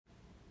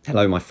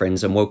Hello, my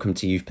friends, and welcome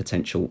to Youth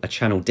Potential, a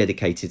channel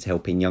dedicated to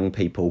helping young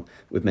people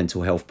with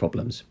mental health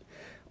problems.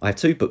 I have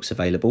two books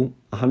available,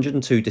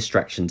 102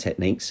 Distraction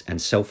Techniques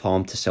and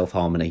Self-Harm to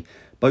Self-Harmony.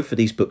 Both of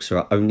these books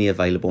are only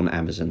available on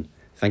Amazon.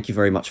 Thank you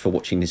very much for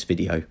watching this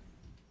video.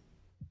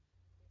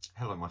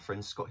 Hello, my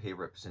friends, Scott here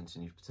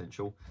representing Youth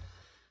Potential.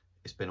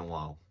 It's been a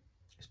while.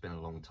 It's been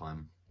a long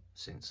time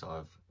since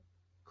I've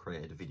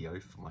created a video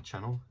for my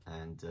channel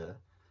and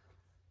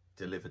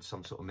delivered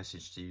some sort of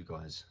message to you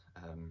guys.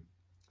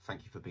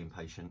 Thank you for being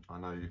patient. I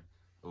know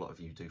a lot of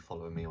you do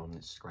follow me on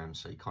Instagram,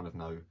 so you kind of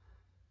know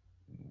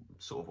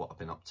sort of what I've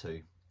been up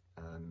to.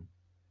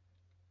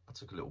 I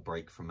took a little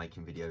break from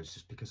making videos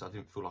just because I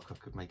didn't feel like I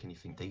could make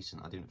anything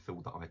decent. I didn't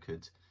feel that I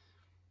could,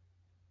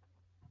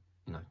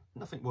 you know,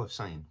 nothing worth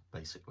saying,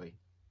 basically.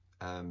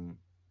 But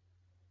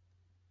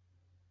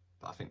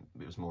I think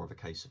it was more of a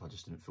case of I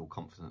just didn't feel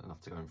confident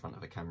enough to go in front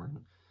of a camera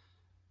and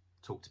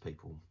talk to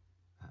people.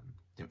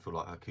 Didn't feel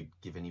like I could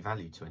give any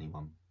value to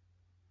anyone.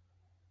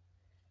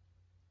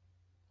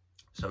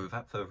 So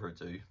without further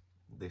ado,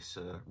 this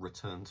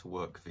return to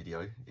work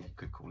video, if you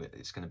could call it,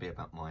 it's going to be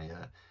about my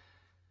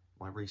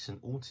my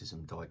recent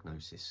autism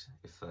diagnosis.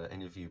 If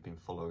any of you have been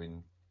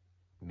following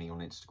me on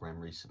Instagram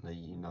recently,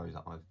 you know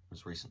that I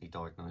was recently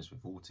diagnosed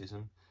with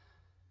autism.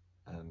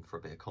 For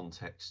a bit of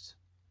context,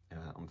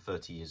 I'm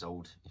 30 years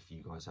old. If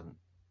you guys don't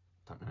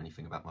know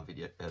anything about my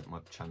my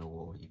channel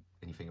or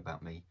anything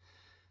about me,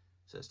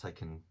 so it's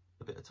taken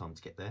a bit of time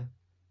to get there.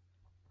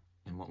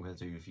 And what I'm going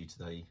to do with you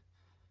today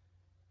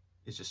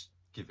is just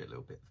give it a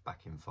little bit of back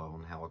info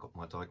on how I got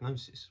my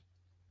diagnosis.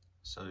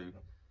 So,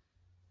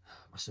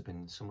 must have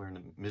been somewhere in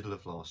the middle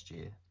of last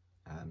year.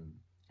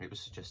 It was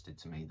suggested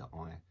to me that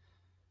I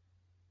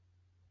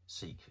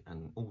seek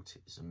an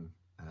autism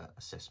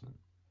assessment.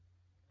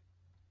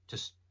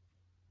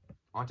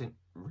 I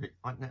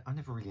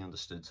never really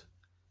understood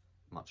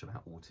much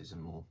about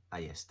autism, or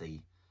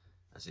ASD,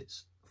 as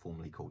it's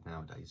formally called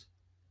nowadays.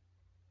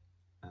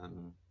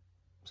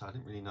 So I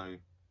didn't really know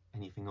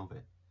anything of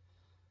it.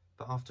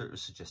 But after it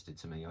was suggested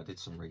to me, I did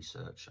some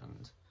research,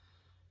 and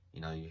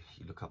you know, you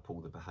look up all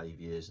the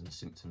behaviours and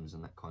symptoms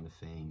and that kind of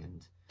thing,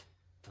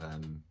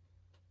 and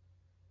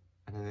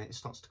then it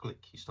starts to click.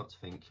 You start to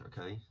think,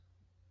 okay,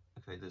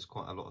 there's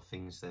quite a lot of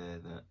things there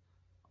that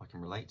I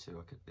can relate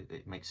to.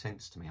 It makes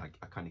sense to me.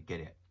 I kind of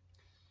get it.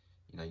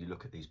 You know, you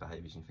look at these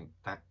behaviours and you think,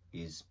 that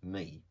is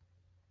me.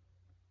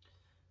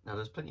 Now,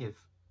 there's plenty of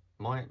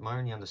my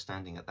only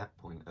understanding at that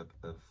point of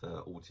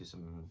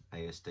autism and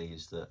ASD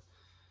is that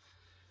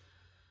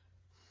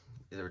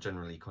there are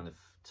generally kind of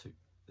two,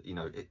 you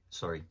know,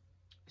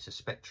 it's a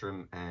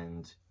spectrum,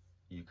 and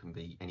you can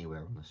be anywhere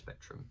on the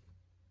spectrum.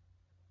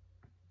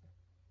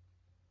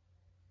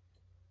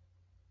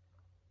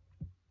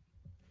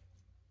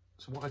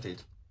 So what I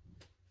did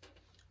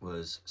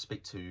was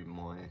speak to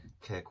my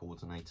care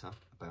coordinator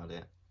about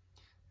it,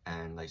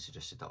 and they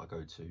suggested that I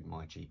go to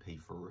my GP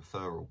for a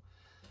referral.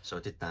 So I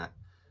did that,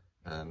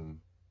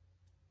 and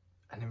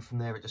then from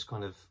there it just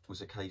kind of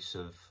was a case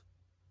of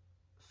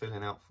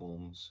filling out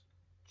forms,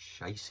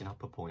 chasing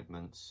up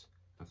appointments,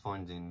 and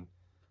finding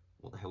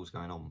what the hell's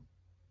going on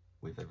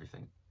with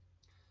everything.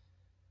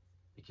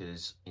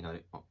 Because, you know,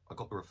 I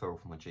got the referral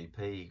from my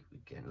GP,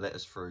 getting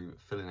letters through,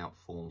 filling out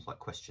forms like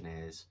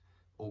questionnaires,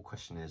 all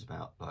questionnaires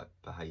about like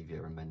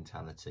behaviour and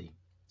mentality,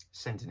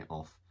 sending it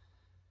off,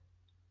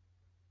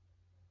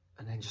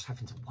 and then just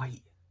having to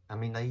wait. I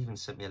mean, they even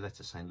sent me a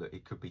letter saying, look,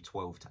 it could be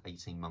 12 to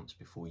 18 months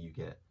before you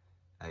get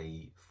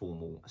a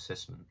formal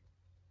assessment.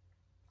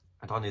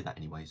 And I knew that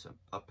anyway, so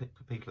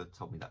people had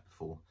told me that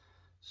before,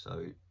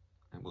 so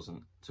it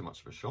wasn't too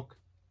much of a shock.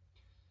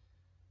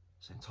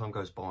 So time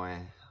goes by,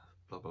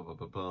 blah, blah, blah,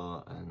 blah,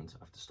 blah, and I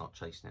have to start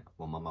chasing it.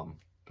 Well, my mum,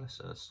 bless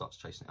her, starts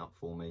chasing it up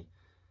for me.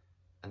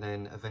 And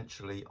then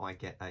eventually I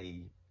get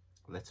a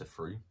letter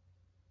through,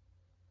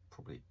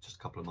 probably just a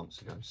couple of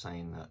months ago,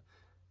 saying that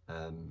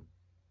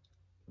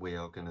we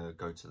are going to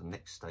go to the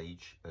next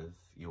stage of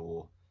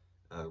your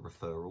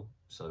referral.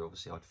 So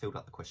obviously I'd filled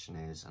out the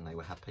questionnaires, and they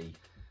were happy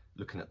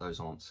looking at those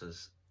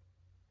answers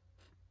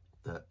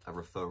that a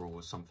referral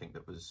was something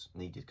that was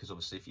needed, because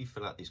obviously if you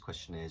fill out these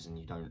questionnaires and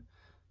you don't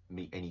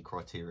meet any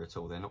criteria at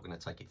all, they're not going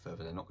to take it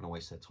further. They're not going to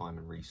waste their time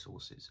and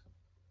resources.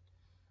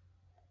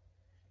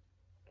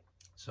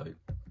 So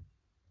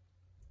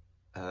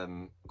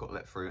got a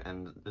letter through,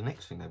 and the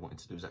next thing they wanted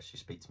to do was actually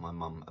speak to my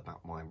mum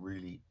about my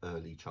really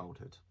early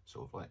childhood,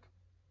 sort of like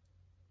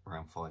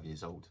around 5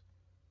 years old.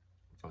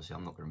 Obviously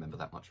I'm not going to remember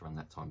that much around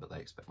that time, but they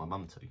expect my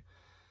mum to.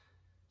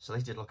 So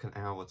they did like an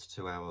hour to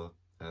 2 hour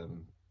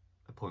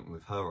appointment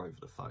with her over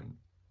the phone,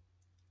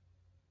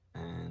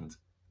 and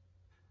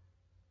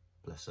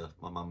bless her,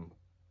 my mum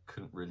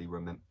couldn't really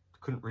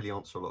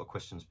answer a lot of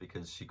questions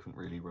because she couldn't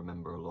really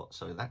remember a lot.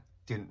 So that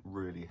didn't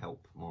really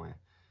help my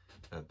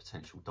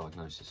potential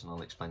diagnosis, and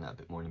I'll explain that a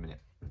bit more in a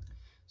minute.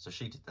 So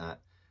she did that,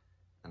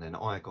 and then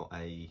I got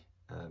a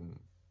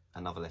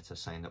another letter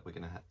saying that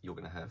you're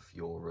gonna have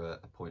your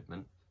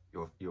appointment,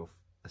 your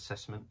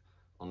assessment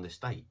on this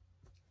date.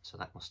 So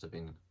that must have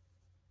been,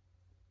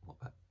 what,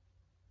 about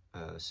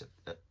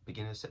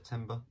beginning of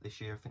September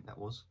this year, I think that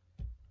was.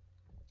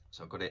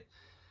 So I got it,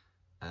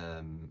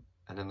 and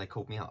then they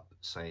called me up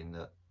saying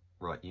that,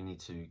 right, you need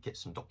to get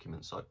some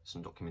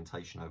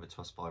documentation over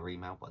to us via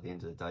email by the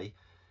end of the day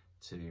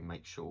to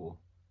make sure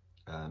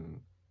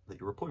that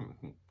your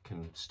appointment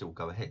can still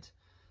go ahead.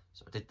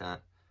 So I did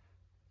that,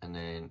 and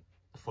then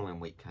the following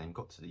week came,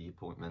 got to the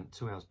appointment.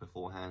 2 hours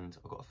beforehand,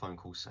 I got a phone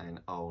call saying,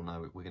 oh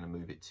no, we're going to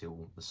move it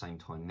till the same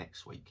time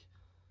next week.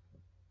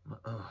 I'm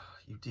like, oh,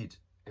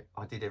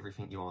 I did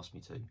everything you asked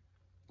me to.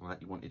 Right?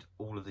 You wanted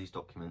all of these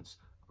documents,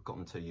 I got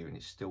them to you, and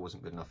it still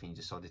wasn't good enough, and you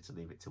decided to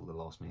leave it till the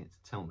last minute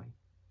to tell me.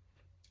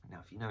 Now,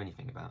 if you know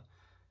anything about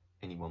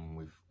anyone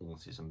with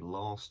autism,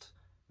 last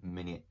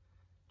minute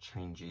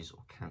changes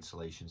or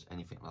cancellations,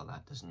 anything like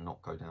that, does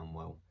not go down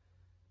well.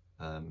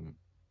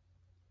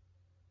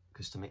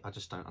 Because to me, I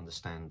just don't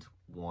understand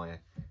why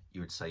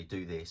you would say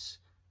do this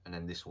and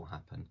then this will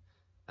happen,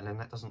 and then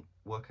that doesn't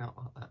work out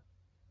like that.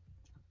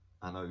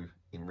 I know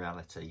in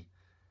reality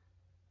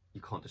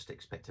you can't just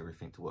expect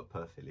everything to work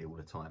perfectly all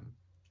the time,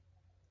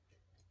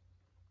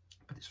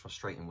 but it's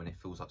frustrating when it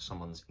feels like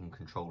someone's in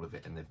control of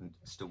it and they've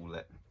still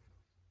let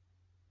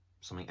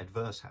something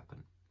adverse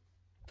happen.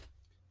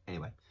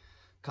 Anyway,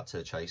 cut to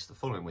the chase, the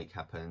following week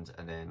happened,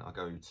 and then I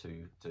go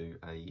to do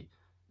a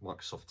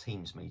Microsoft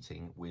Teams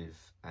meeting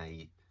with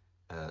a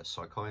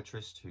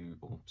psychiatrist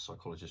or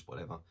psychologist,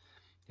 whatever,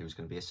 who was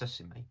going to be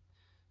assessing me.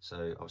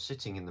 So I was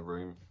sitting in the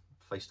room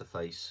face to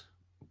face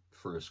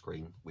through a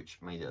screen,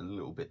 which made it a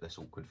little bit less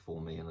awkward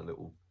for me and a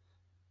little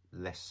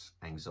less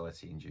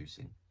anxiety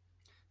inducing.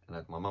 And I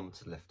had my mum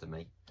to the left of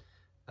me,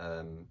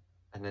 and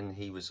then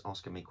he was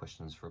asking me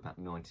questions for about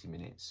 90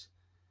 minutes,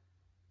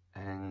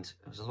 and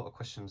there was a lot of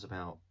questions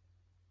about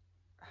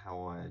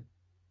how I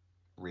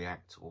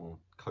react or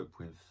cope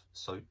with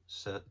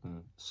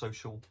certain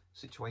social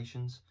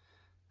situations.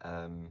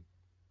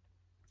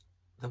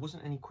 There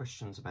wasn't any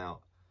questions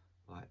about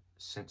like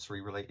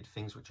sensory related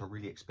things, which I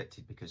really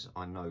expected, because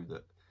I know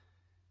that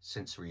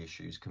sensory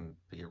issues can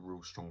be a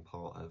real strong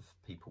part of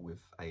people with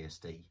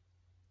ASD.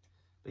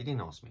 But he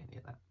didn't ask me any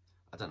of that.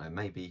 I don't know,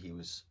 maybe he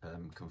was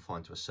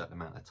confined to a certain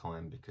amount of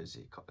time, because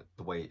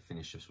the way it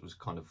finished was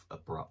kind of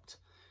abrupt.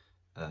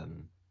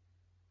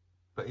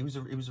 But it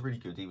was really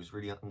good. He was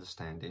really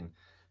understanding,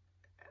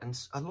 and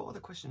a lot of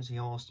the questions he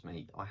asked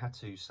me, I had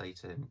to say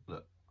to him,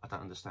 look, I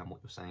don't understand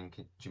what you're saying.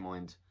 Do you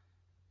mind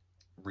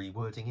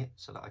rewording it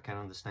so that I can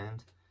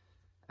understand?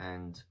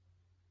 And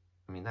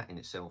I mean, that in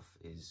itself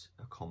is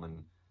a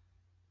common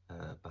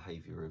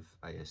behaviour of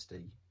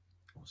ASD,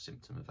 or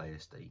symptom of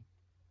ASD.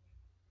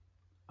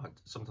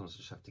 Sometimes I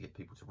just have to get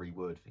people to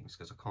reword things,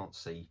 because I can't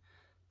see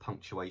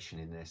punctuation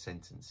in their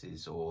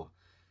sentences, or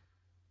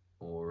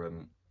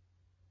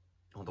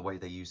the way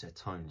they use their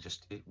tone.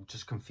 It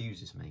just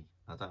confuses me.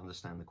 I don't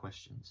understand the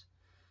questions.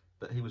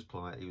 But he was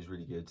polite, he was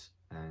really good,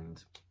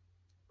 and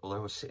although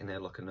I was sitting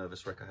there like a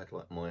nervous wreck, I had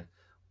like my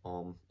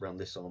arm around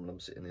this arm, and I'm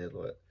sitting there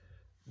like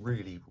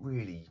really,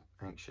 really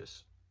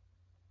anxious.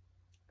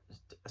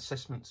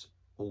 Assessments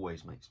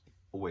always make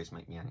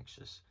me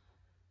anxious.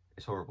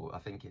 It's horrible. I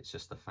think it's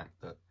just the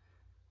fact that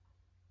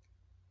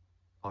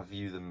I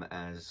view them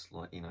as,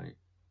 like, you know,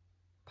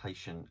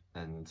 patient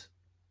and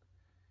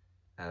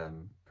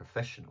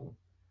professional,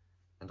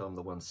 and I'm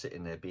the one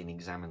sitting there being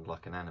examined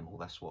like an animal.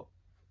 That's what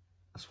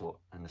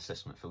an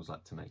assessment feels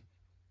like to me.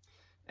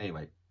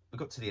 Anyway, we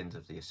got to the end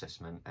of the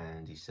assessment,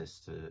 and he says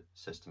to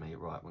me,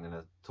 right, we're going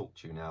to talk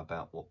to you now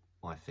about what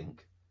I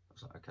think. I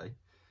was like, okay.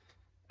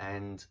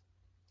 And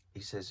he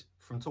says,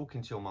 from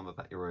talking to your mum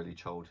about your early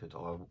childhood,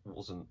 I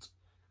wasn't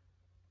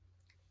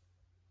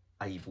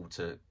able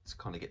to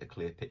kind of get a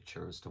clear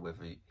picture as to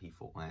whether he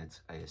thought I had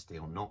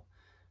ASD or not.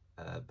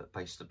 But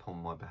based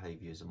upon my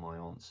behaviours and my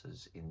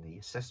answers in the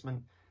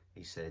assessment,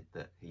 he said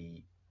that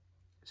I'm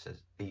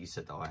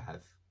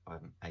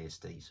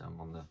ASD, so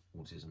I'm on the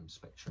autism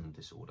spectrum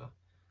disorder.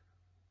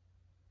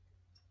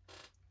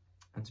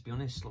 And to be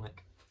honest,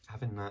 like,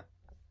 having that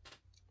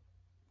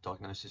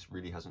diagnosis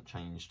really hasn't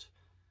changed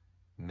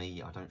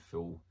me. I don't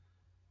feel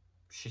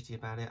shitty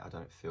about it. I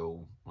don't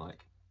feel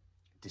like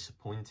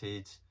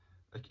disappointed.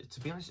 To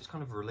be honest, it's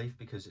kind of a relief,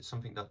 because it's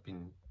something that I've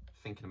been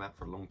thinking about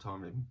for a long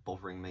time and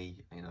bothering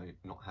me, you know,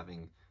 not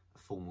having a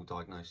formal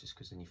diagnosis,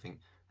 because then you think,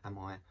 am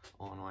I,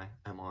 aren't I,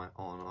 am I,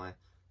 aren't I?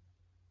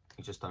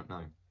 You just don't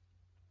know.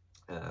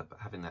 But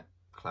having that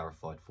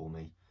clarified for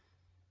me,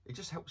 it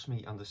just helps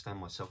me understand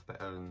myself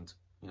better. And,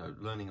 you know,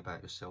 learning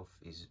about yourself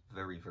is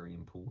very, very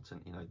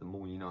important. You know, the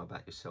more you know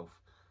about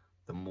yourself,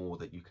 the more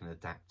that you can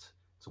adapt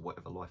to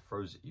whatever life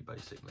throws at you,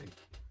 basically.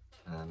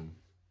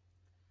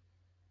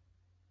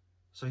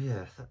 So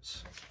yeah,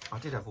 I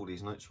did have all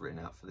these notes written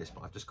out for this,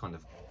 but I've just kind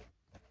of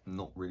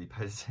not really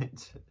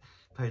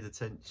paid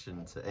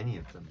attention to any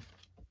of them.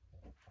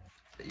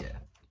 But yeah,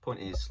 the point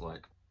is,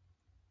 like,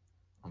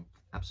 I'm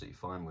absolutely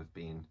fine with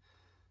being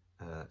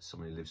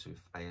someone who lives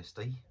with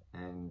ASD,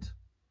 and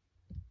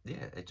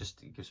yeah, it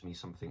gives me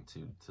something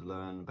to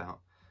learn about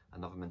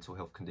another mental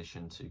health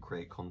condition to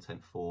create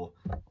content for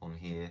on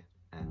here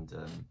and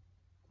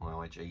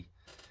my IG.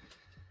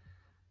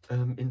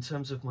 In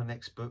terms of my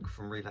next book,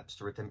 From Relapse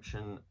to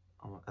Redemption,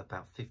 I'm at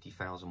about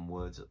 50,000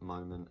 words at the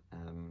moment.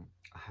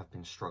 I have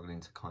been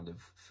struggling to kind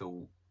of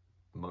feel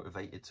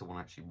motivated to want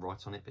to actually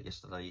write on it, but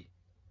yesterday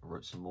I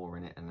wrote some more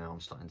in it, and now I'm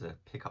starting to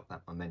pick up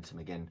that momentum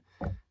again.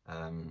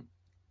 I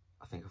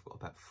think I've got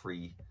about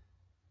three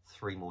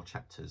more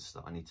chapters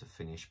that I need to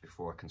finish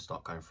before I can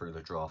start going through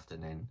the draft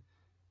and then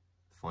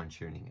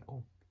fine-tuning it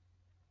all.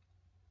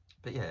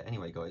 But yeah,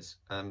 anyway guys,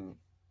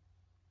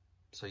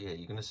 so yeah,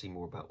 you're going to see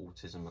more about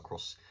autism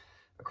across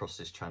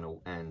this channel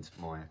and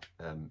my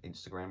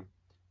Instagram.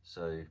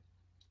 So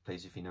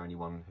please, if you know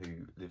anyone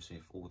who lives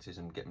with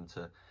autism, get them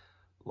to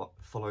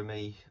follow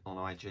me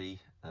on IG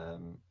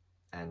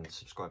and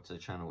subscribe to the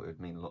channel. It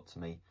would mean a lot to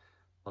me.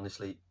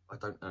 Honestly, I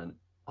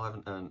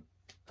haven't earned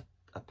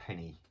a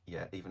penny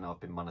yet, even though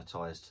I've been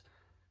monetized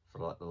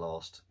for like the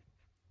last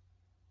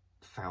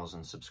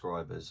 1,000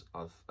 subscribers.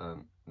 I've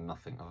earned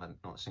nothing. I've had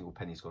not a single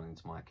penny's gone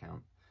into my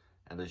account.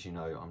 And as you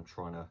know, I'm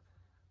trying to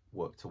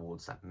work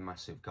towards that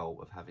massive goal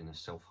of having a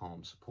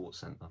self-harm support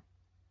centre.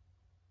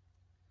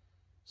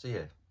 So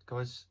yeah,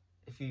 guys,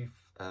 if you've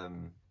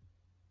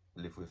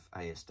live with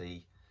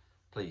ASD,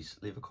 please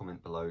leave a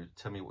comment below.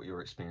 Tell me what your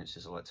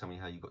experiences are like. Tell me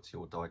how you got to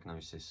your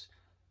diagnosis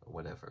or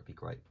whatever. It'd be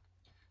great.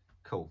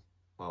 Cool.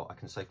 Well, I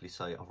can safely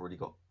say I've already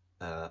got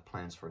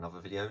plans for another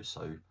video,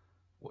 so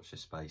watch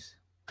this space.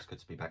 It's good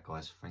to be back,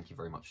 guys. Thank you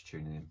very much for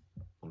tuning in.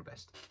 All the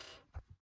best.